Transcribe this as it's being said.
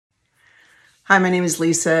Hi, my name is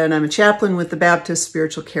Lisa, and I'm a chaplain with the Baptist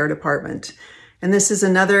Spiritual Care Department. And this is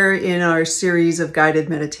another in our series of guided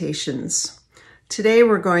meditations. Today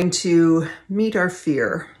we're going to meet our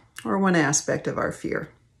fear, or one aspect of our fear.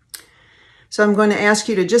 So I'm going to ask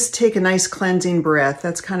you to just take a nice cleansing breath.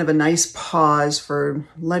 That's kind of a nice pause for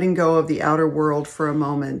letting go of the outer world for a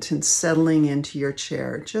moment and settling into your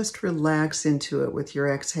chair. Just relax into it with your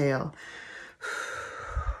exhale.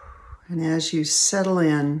 And as you settle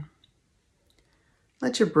in,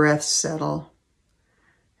 let your breath settle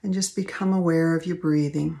and just become aware of your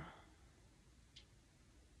breathing.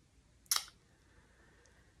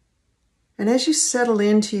 And as you settle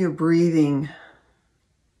into your breathing,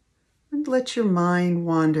 let your mind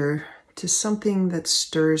wander to something that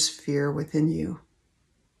stirs fear within you.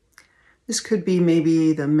 This could be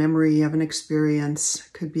maybe the memory of an experience,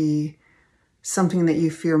 could be something that you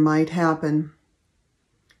fear might happen.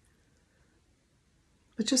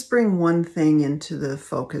 But just bring one thing into the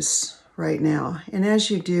focus right now. And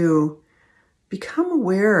as you do, become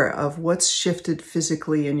aware of what's shifted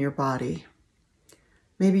physically in your body.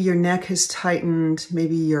 Maybe your neck has tightened,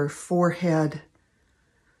 maybe your forehead,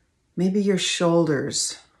 maybe your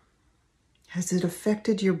shoulders. Has it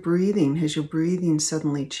affected your breathing? Has your breathing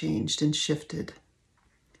suddenly changed and shifted?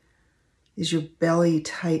 Is your belly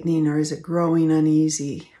tightening or is it growing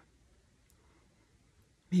uneasy?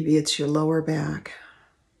 Maybe it's your lower back.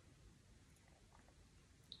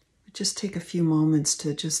 Just take a few moments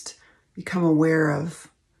to just become aware of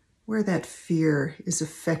where that fear is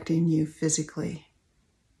affecting you physically.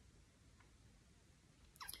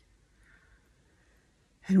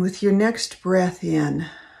 And with your next breath in,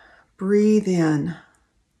 breathe in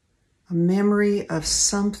a memory of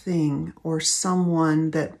something or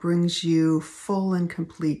someone that brings you full and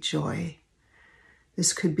complete joy.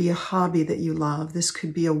 This could be a hobby that you love. This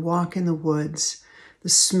could be a walk in the woods. The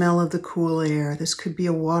smell of the cool air. This could be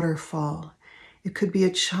a waterfall. It could be a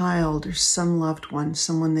child or some loved one,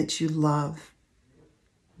 someone that you love.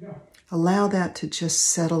 Allow that to just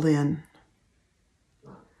settle in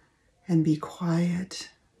and be quiet,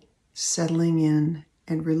 settling in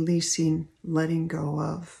and releasing, letting go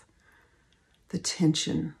of the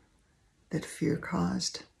tension that fear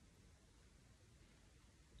caused.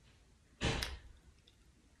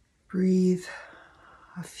 Breathe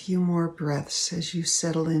a few more breaths as you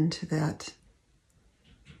settle into that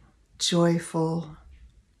joyful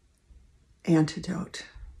antidote.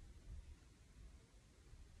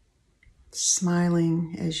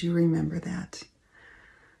 Smiling as you remember that.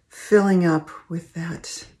 Filling up with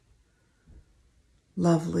that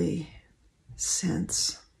lovely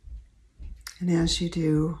sense. And as you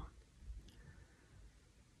do,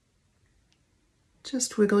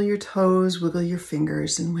 just wiggle your toes, wiggle your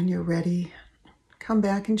fingers, and when you're ready, come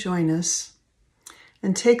back and join us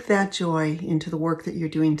and take that joy into the work that you're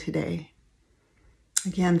doing today.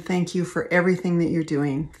 Again, thank you for everything that you're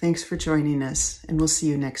doing. Thanks for joining us, and we'll see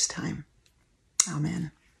you next time.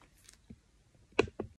 Amen.